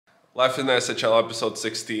Live in the SHL episode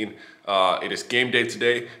 16. It is game day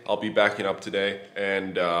today. I'll be backing up today,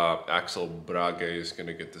 and Axel Brage is going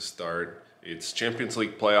to get the start. It's Champions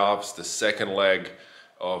League playoffs, the second leg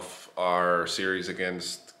of our series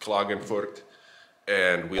against Klagenfurt.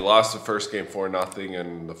 And we lost the first game 4-0,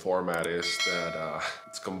 and the format is that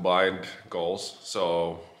it's combined goals.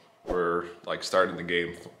 So we're like starting the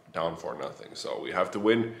game down 4-0. So we have to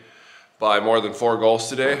win by more than 4 goals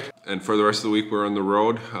today. And for the rest of the week, we're on the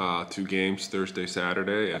road. 2 games, Thursday,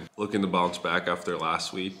 Saturday, and looking to bounce back after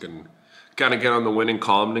last week and kind of get on the winning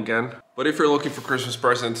column again. But if you're looking for Christmas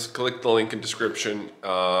presents, click the link in description.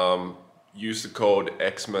 Use the code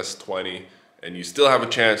XMES20, and you still have a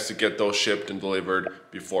chance to get those shipped and delivered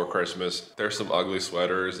before Christmas. There's some ugly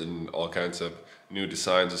sweaters and all kinds of new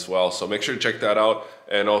designs as well, so make sure to check that out.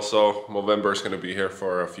 And also, November is going to be here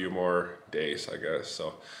for a few more days, I guess.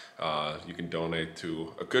 So you can donate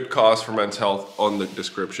to a good cause for men's health on the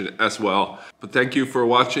description as well. But thank you for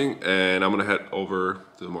watching, and I'm going to head over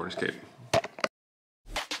to the Morning Skate.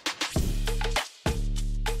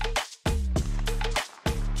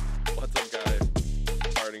 What's up, guys?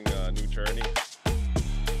 Starting a new journey.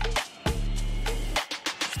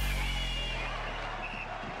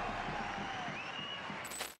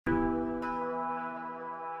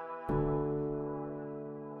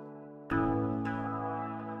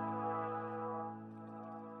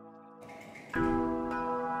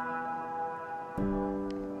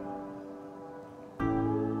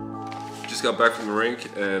 Just got back from the rink,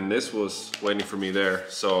 and this was waiting for me there.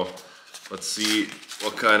 So let's see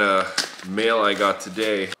what kind of mail I got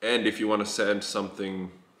today. And if you want to send something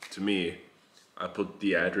to me, I put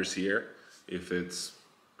the address here. If it's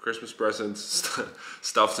Christmas presents,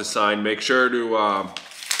 stuff to sign, make sure to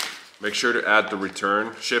add the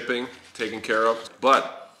return shipping taken care of.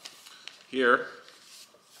 But here,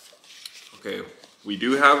 okay, we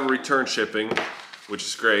do have a return shipping, which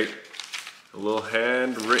is great. A little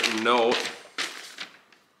handwritten note,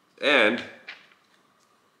 and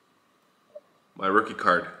my rookie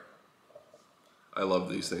card. I love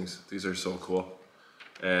these things. These are so cool.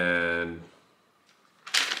 And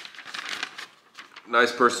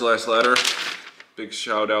nice personalized letter. Big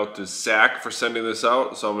shout out to Zach for sending this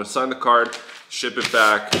out. So I'm gonna sign the card, ship it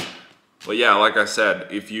back. But yeah, like I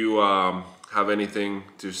said, if you have anything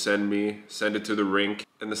to send me, send it to the rink,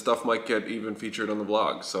 and the stuff might get even featured on the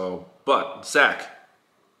vlog. So, but Zach,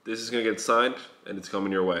 this is gonna get signed and it's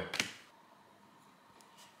coming your way.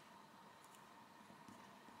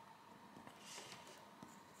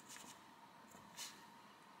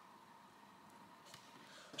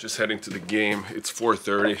 Just heading to the game. It's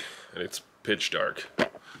 4:30 and it's pitch dark.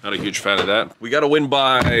 Not a huge fan of that. We gotta win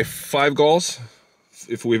by 5 goals.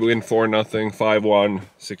 If we win 4-0, 5-1,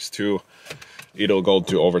 6-2, it'll go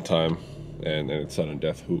to overtime, and then it's sudden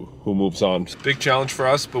death who moves on. Big challenge for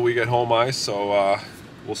us, but we get home ice, so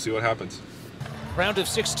we'll see what happens. Round of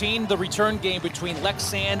 16, the return game between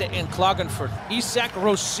Leksand and Klagenfurt. Isak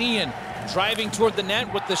Rosén driving toward the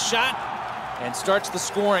net with the shot and starts the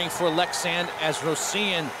scoring for Leksand as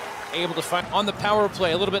Rosén able to find on the power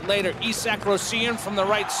play. A little bit later, Isak Rosén from the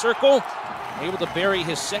right circle, able to bury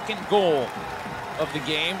his second goal of the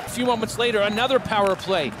game. A few moments later, another power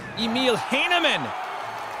play. Emil Heinemann.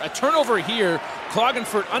 A turnover here.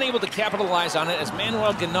 Klagenfurt unable to capitalize on it as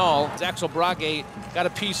Manuel Ganal, Axel Brage, got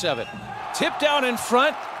a piece of it. Tipped out in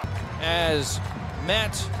front as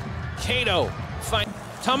Matt Cato finds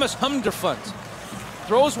Thomas Humderfunt.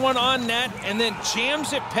 Throws one on net and then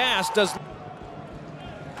jams it past.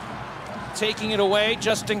 Taking it away,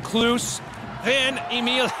 Justin Kloos. Then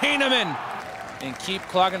Emil Heinemann. And keep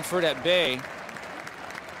Klagenfurt at bay.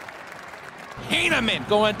 Heinemann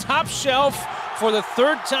going top shelf for the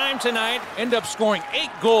 3rd time tonight. End up scoring 8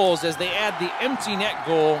 goals as they add the empty net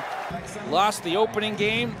goal. Lost the opening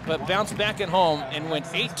game, but bounced back at home and went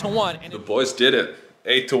 8-1. The boys did it,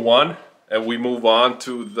 8-1, and we move on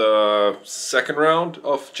to the second round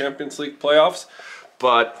of Champions League playoffs.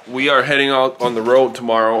 But we are heading out on the road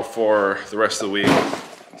tomorrow for the rest of the week,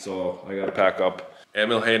 so I gotta pack up.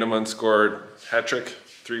 Emil Heinemann scored hat-trick,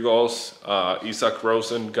 3 goals. Isak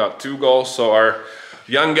Rosén got 2 goals. So our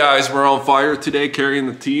young guys were on fire today, carrying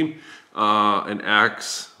the team. And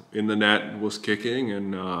Axe in the net was kicking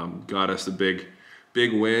and got us a big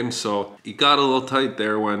win. So it got a little tight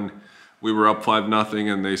there when we were up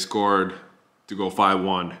 5-0 and they scored to go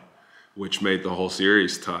 5-1, which made the whole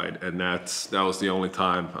series tied, and that was the only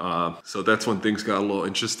time. So that's when things got a little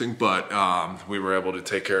interesting, but we were able to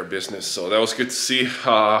take care of business. So that was good to see.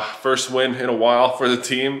 First win in a while for the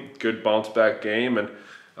team. Good bounce back game, and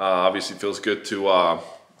obviously feels good to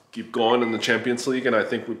keep going in the Champions League. And I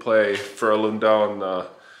think we play Frölunda on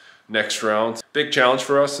next round. Big challenge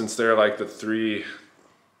for us since they're like the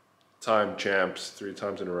 3-time champs, 3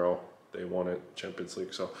 times in a row. They won it, Champions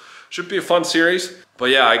League, so should be a fun series. But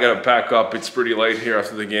yeah, I gotta pack up. It's pretty late here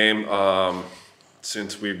after the game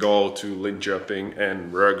since we go to Linköping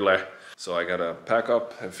and Rögle. So I gotta pack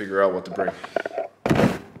up and figure out what to bring.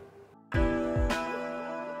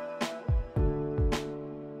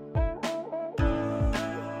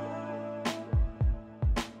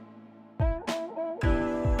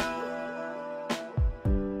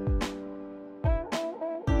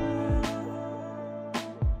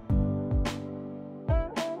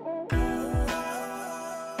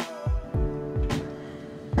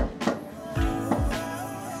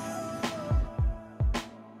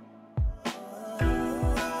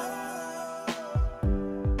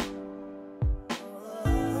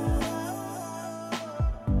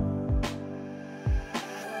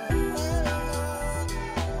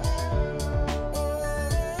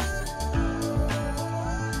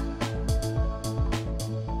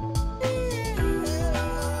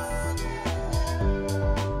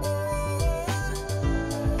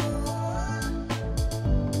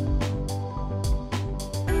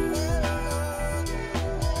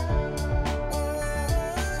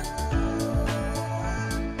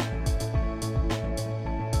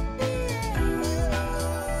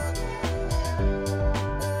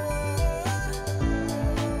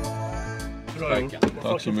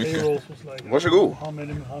 Tack så mycket. Varsågod.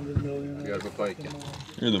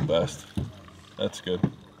 You're the best. That's good.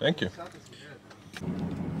 Thank you.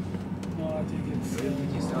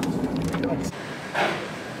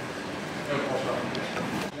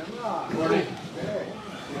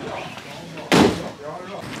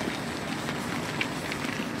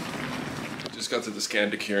 Just got to the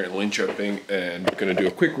Scandic here in Linköping and gonna do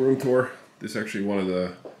a quick room tour. This is actually one of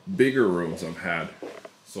the bigger rooms I've had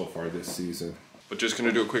so far this season. But just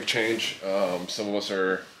gonna do a quick change. Some of us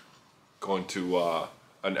are going to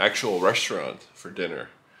an actual restaurant for dinner,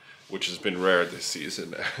 which has been rare this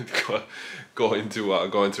season. going to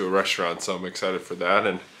a restaurant, so I'm excited for that.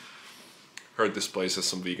 And heard this place has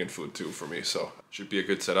some vegan food too for me, so should be a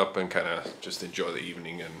good setup and kind of just enjoy the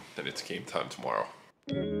evening, and then it's game time tomorrow.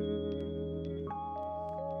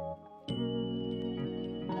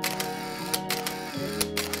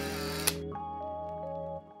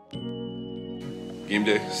 Game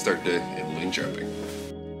day, start day in Linköping.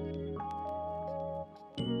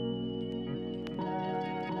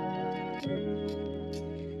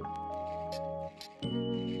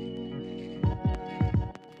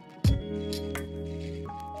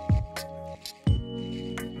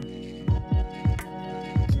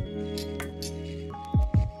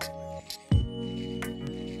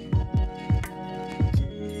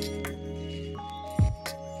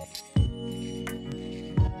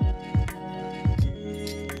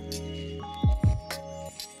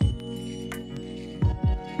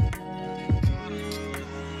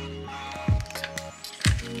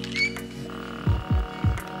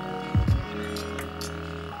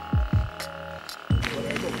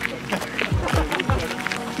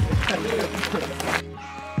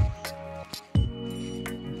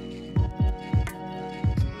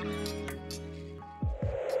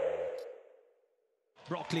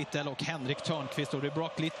 Brock Little och Henrik Törnqvist, och det är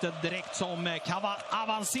Brock Little direkt som kan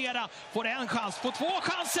avancera, får en chans, får 2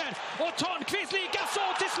 chanser, och Törnqvist lika så,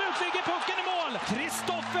 till slut ligger pucken i mål.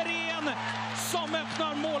 Kristoffer Ehn som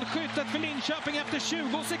öppnar målskyttet för Linköping efter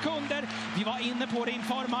 20 sekunder. Vi var inne på det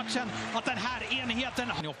inför matchen, att den här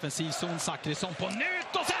enheten i offensiv zon. Zachrisson på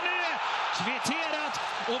nytt, och sen är det kvitterat.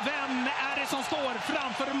 Och vem är det som står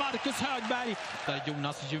framför Marcus Högberg? Där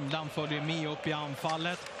Jonas Junland följer med upp i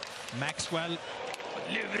anfallet. Maxwell,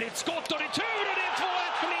 lurigt skott och retur, och det är 2-1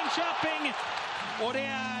 för Linköping. Och det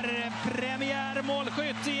är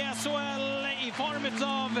premiärmålskytt i SHL i form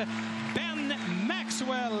av Ben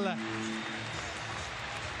Maxwell.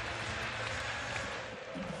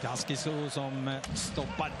 Kaskisuo som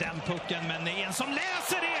stoppar den pucken, men det är en som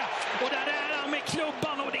läser det. Och där är han med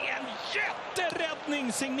klubban, och det är en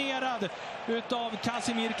jätteräddning signerad utav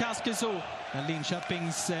Kasimir Kaskisuo. Men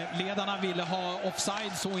Linköpings ledarna ville ha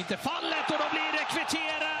offside, så inte fallet, och då blir det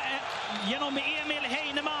kvittera genom Emil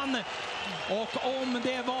Heinemann. Och om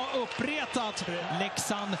det var uppretat,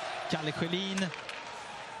 Leksand, Kalle Schelin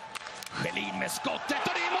med skottet,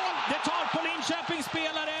 och det är mål! Det tar på Linköpings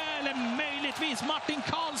spelare, eller möjligtvis Martin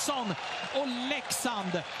Karlsson, och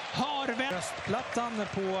Leksand har röstplattan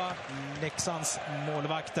på Leksands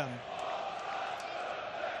målvakten.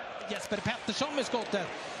 Jesper Pettersson med skottet.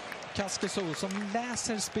 Kaskisuo som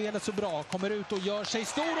läser spelet så bra, kommer ut och gör sig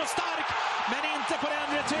stor och stark, men inte på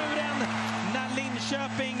den returen när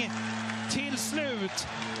Linköping till slut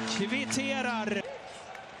kvitterar.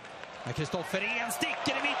 Kristoffer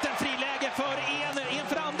sticker i mitten, friläge för en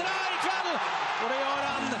för andra ikväll. Och det gör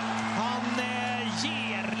han. Han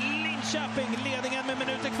ger Linköping ledningen med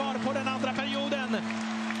minuter kvar på den andra perioden.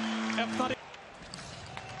 Öppnar.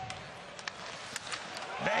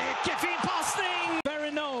 Mycket fin passning!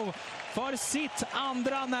 Very no för sitt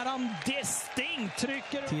andra när han distinkt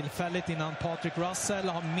trycker. Tillfälligt innan Patrick Russell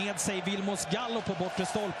har med sig Vilmos Gallo på bortre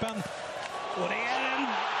stolpen. Och det är en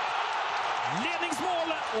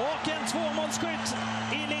ledningsmål och en tvåmålsskytt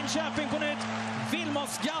i Linköping på nytt.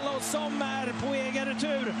 Vilmos Gallo som är på egen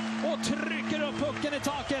retur och trycker upp pucken i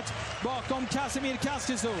taket bakom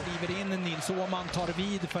Kaskisuo. Driver in, Nils Åman tar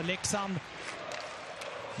vid för Leksand.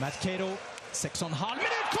 Matt Cato, 6,5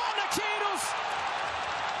 minut kvar när Catos.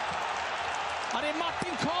 Ja, det är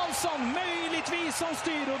Martin Karlsson möjligtvis som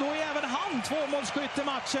styr och då är även han tvåmålsskytt i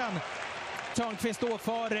matchen. Törnqvist då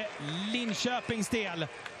för Linköpings del.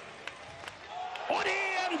 Och det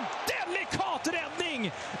är en delikat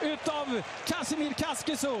räddning utav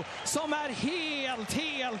Kaskisuo som är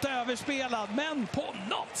helt överspelad. Men på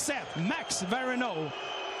något sätt Max Verino.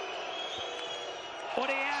 Och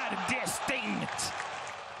det är distinkt.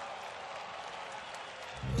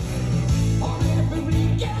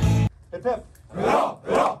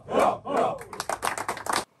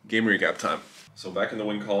 Game recap time. So back in the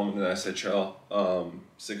win column in the SHL,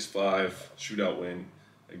 6-5 shootout win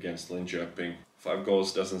against Linköping. 5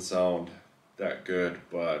 goals doesn't sound that good,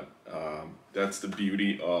 but that's the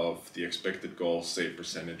beauty of the expected goal save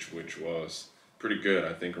percentage, which was pretty good,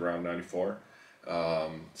 I think around 94.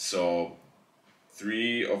 So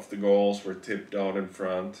 3 of the goals were tipped out in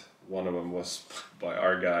front. One of them was by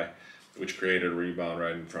our guy, which created a rebound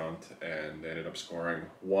right in front and ended up scoring.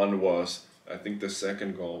 One was, I think the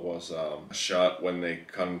second goal was a shot when they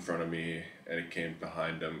cut in front of me and it came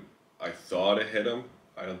behind him. I thought it hit him.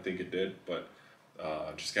 I don't think it did, but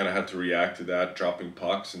just kind of had to react to that, dropping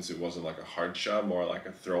puck since it wasn't like a hard shot, more like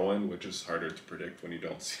a throw-in, which is harder to predict when you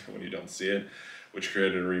don't see it, which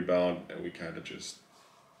created a rebound, and we kind of just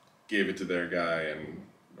gave it to their guy and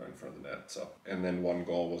right in front of the net. So, and then one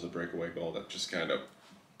goal was a breakaway goal that just kind of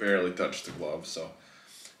barely touched the glove, so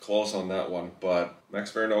close on that one. But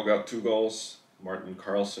Max Verino got 2 goals, Martin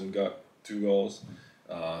Karlsson got 2 goals.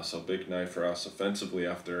 So big night for us offensively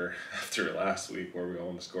after last week where we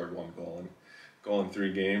only scored 1 goal in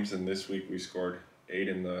 3 games, and this week we scored 8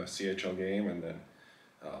 in the SHL game, and then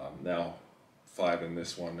now 5 in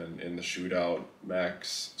this one. And in the shootout,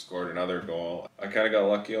 Max scored another goal. I kind of got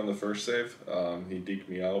lucky on the first save. He deked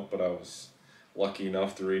me out, but I was lucky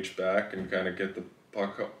enough to reach back and kind of get the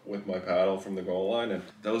puck up with my paddle from the goal line, and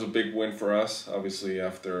that was a big win for us. Obviously,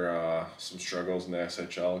 after some struggles in the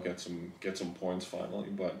SHL, get some points finally.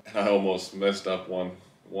 But I almost messed up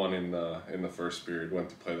one in the first period. Went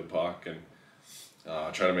to play the puck and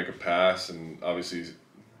try to make a pass, and obviously,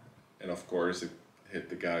 and of course, it hit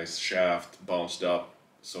the guy's shaft, bounced up,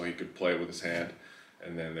 so he could play with his hand,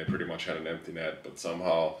 and then they pretty much had an empty net. But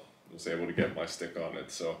somehow was able to get my stick on it,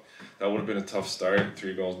 so that would have been a tough start,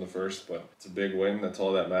 3 goals in the first, but it's a big win. That's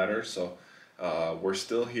all that matters. So we're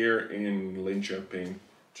still here in Linköping,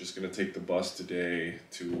 just gonna take the bus today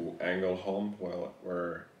to Ängelholm,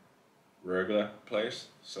 where Rögle plays.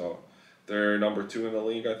 So they're number 2 in the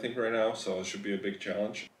league, I think, right now, so it should be a big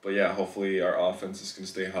challenge. But yeah, hopefully our offense is gonna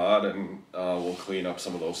stay hot, and we'll clean up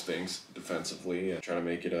some of those things defensively and try to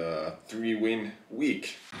make it a 3-win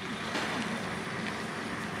week.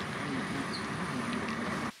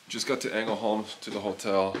 Just got to Ängelholm, to the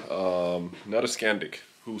hotel. Not a Scandic.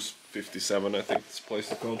 Who's 57, I think this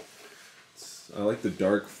place is called. I like the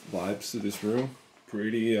dark vibes to this room.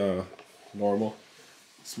 Pretty normal.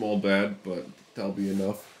 Small bed, but that'll be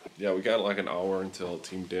enough. Yeah, we got like an hour until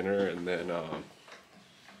team dinner, and then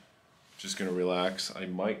just gonna relax. I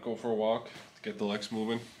might go for a walk to get the legs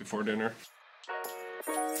moving before dinner.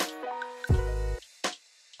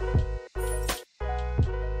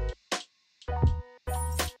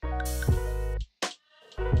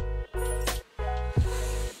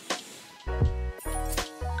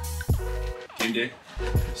 Game day,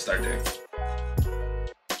 start day.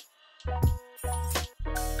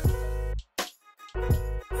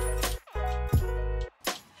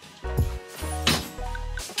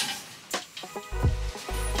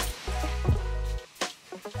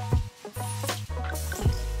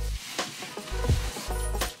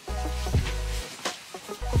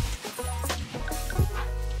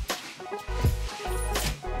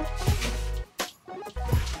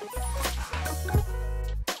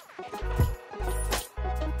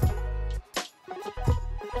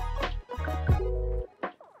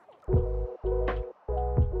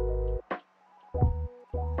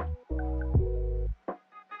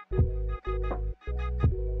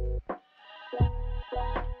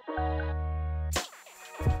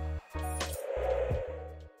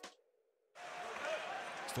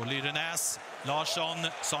 Står Lyrenäs, Larsson,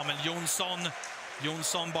 Samuel Jonsson.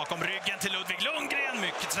 Jonsson bakom ryggen till Ludvig Lundgren.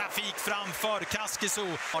 Mycket trafik framför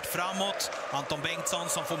Kaskisuo. Framåt. Anton Bengtsson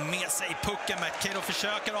som får med sig pucken. McKeddo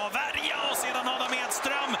försöker avvärja och sedan Adam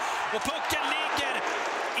Edström. Och pucken ligger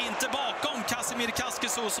inte bakom Kasimir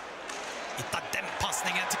Kaskisuo. Hittar den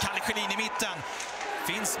passningen till Kalle Schelin i mitten.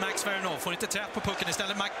 Finns Max Verno. Får inte träff på pucken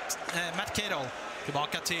istället. Matt Cadle.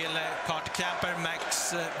 Tillbaka till Carter Camper.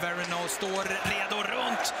 Max Verno står redo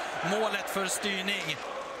runt målet för styrning.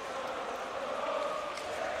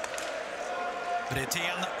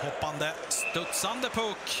 Brithén, hoppande, studsande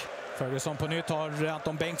puck. Ferguson på nytt har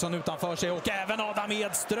Anton Bengtsson utanför sig och även Adam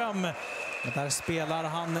Edström. Där spelar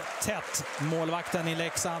han tätt, målvakten i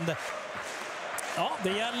Leksand. Ja,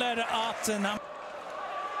 det gäller att...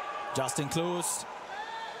 Justin Kloos.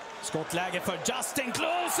 Skottläge för Justin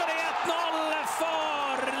Kloos och det är 1-0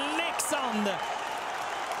 för Leksand.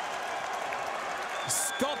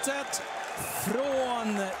 Skottet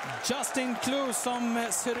från Justin Kloos som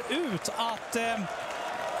ser ut att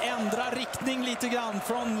ändra riktning lite grann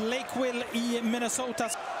från Lakeville i Minnesota.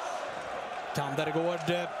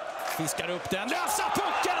 Kandergård fiskar upp den, lösa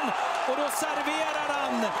pucken och då serverar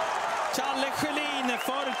han Kalle Schelin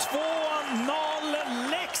för 2-0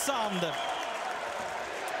 Leksand.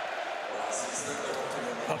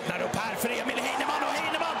 Öppnar upp här för Emil Heineman och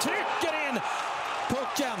Heineman trycker in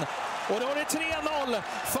pucken. Och då är det 3-0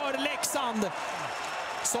 för Leksand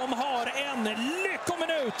som har en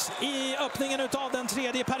lyckominut i öppningen av den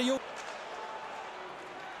tredje perioden.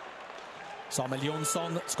 Samuel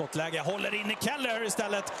Jonsson, skottläge, håller in i Keller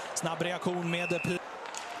istället. Snabb reaktion med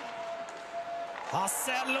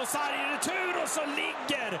Hassel och sarg retur och så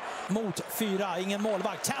ligger mot 4. Ingen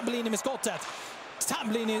målvakt. Tambellini med skottet.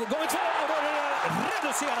 Tambellini gånger 2 och då är det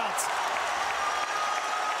reducerat.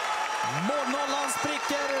 Målnollan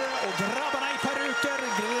spricker och grabbarna i peruker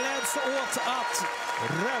gläds åt att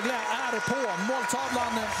Rögle är på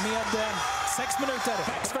måltavlan med 6 minuter.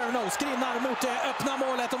 Max Verno skrinnar mot det öppna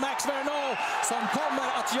målet och Max Verno som kommer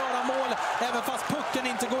att göra mål även fast pucken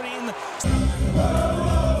inte går in.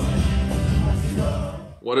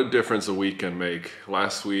 What a difference a week can make.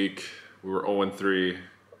 Last week we were 0-3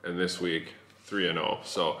 and this week 3-0.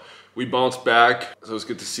 So we bounced back. So it's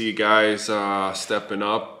good to see guys stepping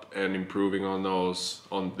up and improving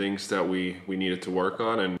on things that we needed to work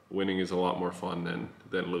on, and winning is a lot more fun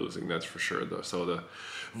than losing, that's for sure though. So the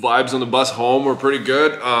vibes on the bus home were pretty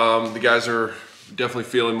good. The guys are definitely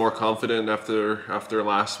feeling more confident after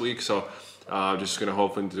last week, so just gonna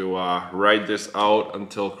hoping to ride this out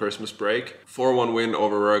until Christmas break. 4-1 win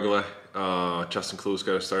over Rögle. Justin Kloos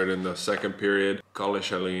got started in the second period. Kalle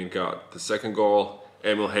Schelin got the second goal.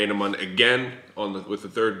 Emil Heineman again with the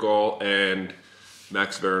third goal, and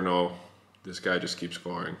Max Verno, this guy just keeps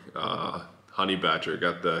scoring. Honey Badger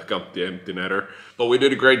got the empty netter. But we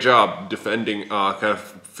did a great job defending, kind of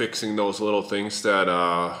fixing those little things that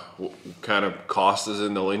kind of cost us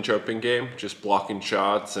in the Linköping game. Just blocking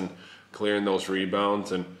shots and clearing those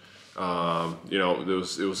rebounds. And, you know,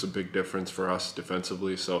 it was a big difference for us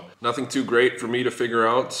defensively. So nothing too great for me to figure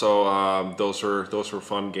out. So those were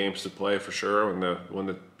fun games to play for sure when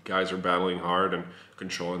the guys are battling hard and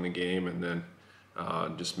controlling the game, and then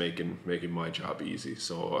just making my job easy.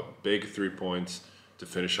 So a big 3 points to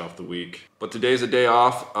finish off the week. But today's a day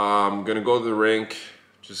off. I'm gonna go to the rink,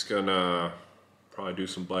 just gonna probably do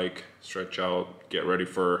some bike, stretch out, get ready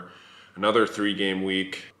for another 3-game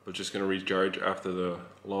week, but just gonna recharge after the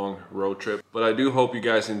long road trip. But I do hope you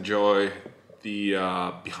guys enjoy the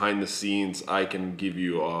behind the scenes I can give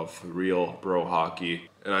you of real pro hockey.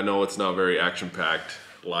 And I know it's not very action-packed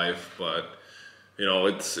life, but you know,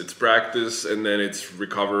 it's practice and then it's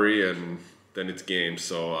recovery and then it's games.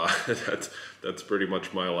 So that's pretty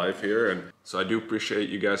much my life here. And so I do appreciate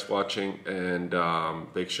you guys watching, and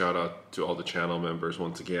big shout out to all the channel members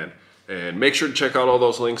once again. And make sure to check out all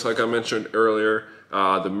those links like I mentioned earlier.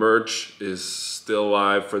 The merch is still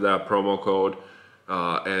live for that promo code.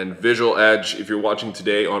 And Visual Edge, if you're watching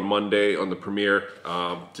today on Monday on the premiere,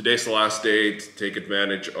 today's the last day to take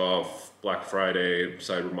advantage of Black Friday,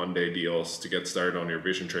 Cyber Monday deals to get started on your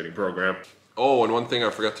vision training program. Oh, and one thing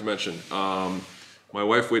I forgot to mention, my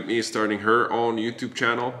wife Whitney is starting her own YouTube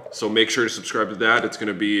channel, so make sure to subscribe to that. It's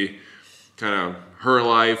gonna be kind of her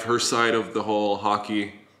life, her side of the whole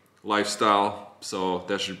hockey lifestyle, so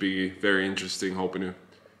that should be very interesting, hoping to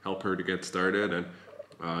help her to get started. And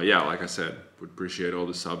yeah, like I said, would appreciate all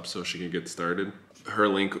the subs so she can get started. Her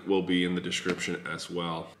link will be in the description as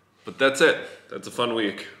well. But that's it. That's a fun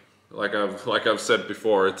week. Like I've said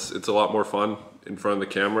before, it's a lot more fun in front of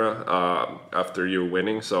the camera after you're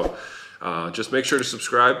winning. So Just make sure to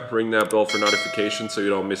subscribe, ring that bell for notifications so you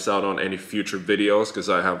don't miss out on any future videos, because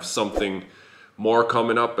I have something more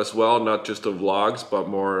coming up as well, not just of vlogs, but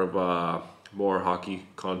more of more hockey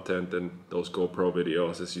content and those GoPro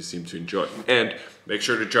videos, as you seem to enjoy. And make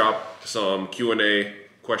sure to drop some Q&A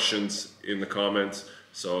questions in the comments,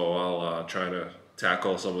 so I'll try to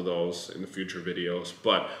tackle some of those in the future videos.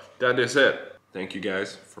 But that is it. Thank you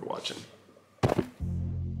guys for watching.